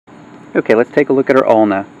Okay, let's take a look at our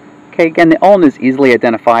ulna. Okay, again, the ulna is easily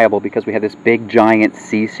identifiable because we have this big, giant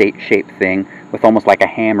C-shaped thing with almost like a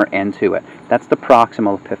hammer end to it. That's the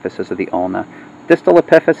proximal epiphysis of the ulna. Distal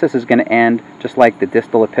epiphysis is going to end just like the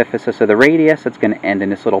distal epiphysis of the radius. It's going to end in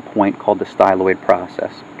this little point called the styloid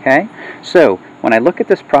process. Okay, so when I look at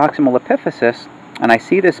this proximal epiphysis and I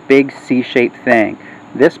see this big C-shaped thing,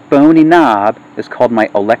 this bony knob is called my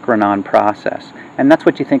olecranon process. And that's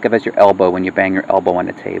what you think of as your elbow when you bang your elbow on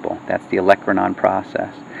the table. That's the olecranon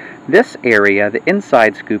process. This area, the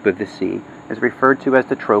inside scoop of the C, is referred to as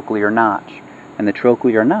the trochlear notch. And the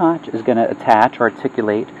trochlear notch is going to attach or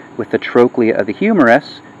articulate with the trochlea of the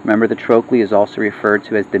humerus. Remember, the trochlea is also referred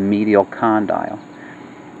to as the medial condyle.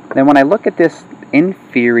 Then when I look at this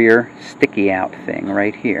inferior sticky out thing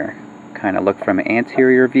right here, kind of look from an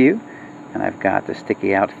anterior view, and I've got the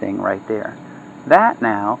sticky out thing right there. That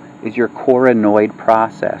now is your coronoid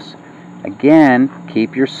process. Again,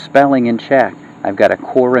 keep your spelling in check. I've got a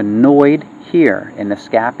coronoid here. In the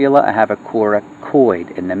scapula, I have a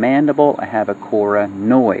coracoid. In the mandible, I have a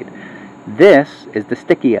coronoid. This is the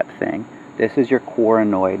sticky up thing. This is your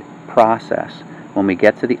coronoid process. When we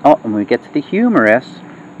get to the humerus,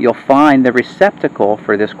 you'll find the receptacle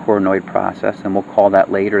for this coronoid process, and we'll call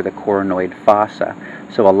that later the coronoid fossa.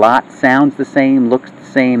 So a lot sounds the same, looks the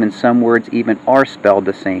same, and some words even are spelled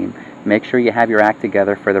the same. Make sure you have your act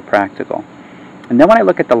together for the practical. And then when I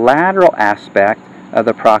look at the lateral aspect of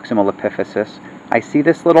the proximal epiphysis, I see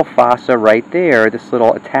this little fossa right there, this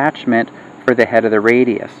little attachment for the head of the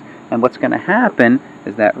radius. And what's going to happen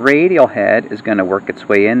is that radial head is going to work its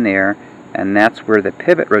way in there, and that's where the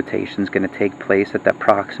pivot rotation is going to take place at the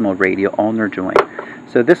proximal radial ulnar joint.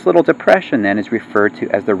 So this little depression then is referred to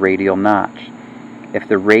as the radial notch. If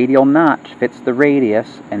the radial notch fits the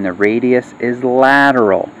radius and the radius is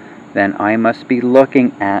lateral, then I must be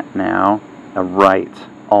looking at now a right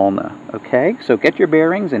ulna. Okay, so get your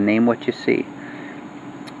bearings and name what you see.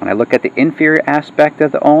 When I look at the inferior aspect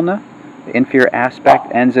of the ulna, the inferior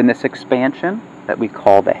aspect ends in this expansion that we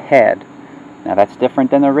call the head. Now that's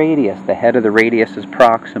different than the radius. The head of the radius is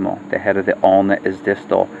proximal. The head of the ulna is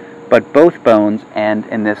distal. But both bones end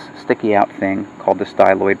in this sticky out thing called the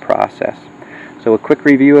styloid process. So a quick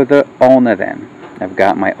review of the ulna then. I've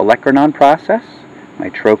got my olecranon process, my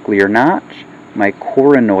trochlear notch, my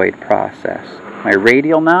coronoid process, my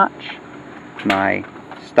radial notch, my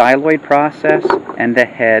styloid process, and the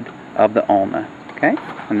head of the ulna. Okay,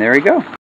 and there we go.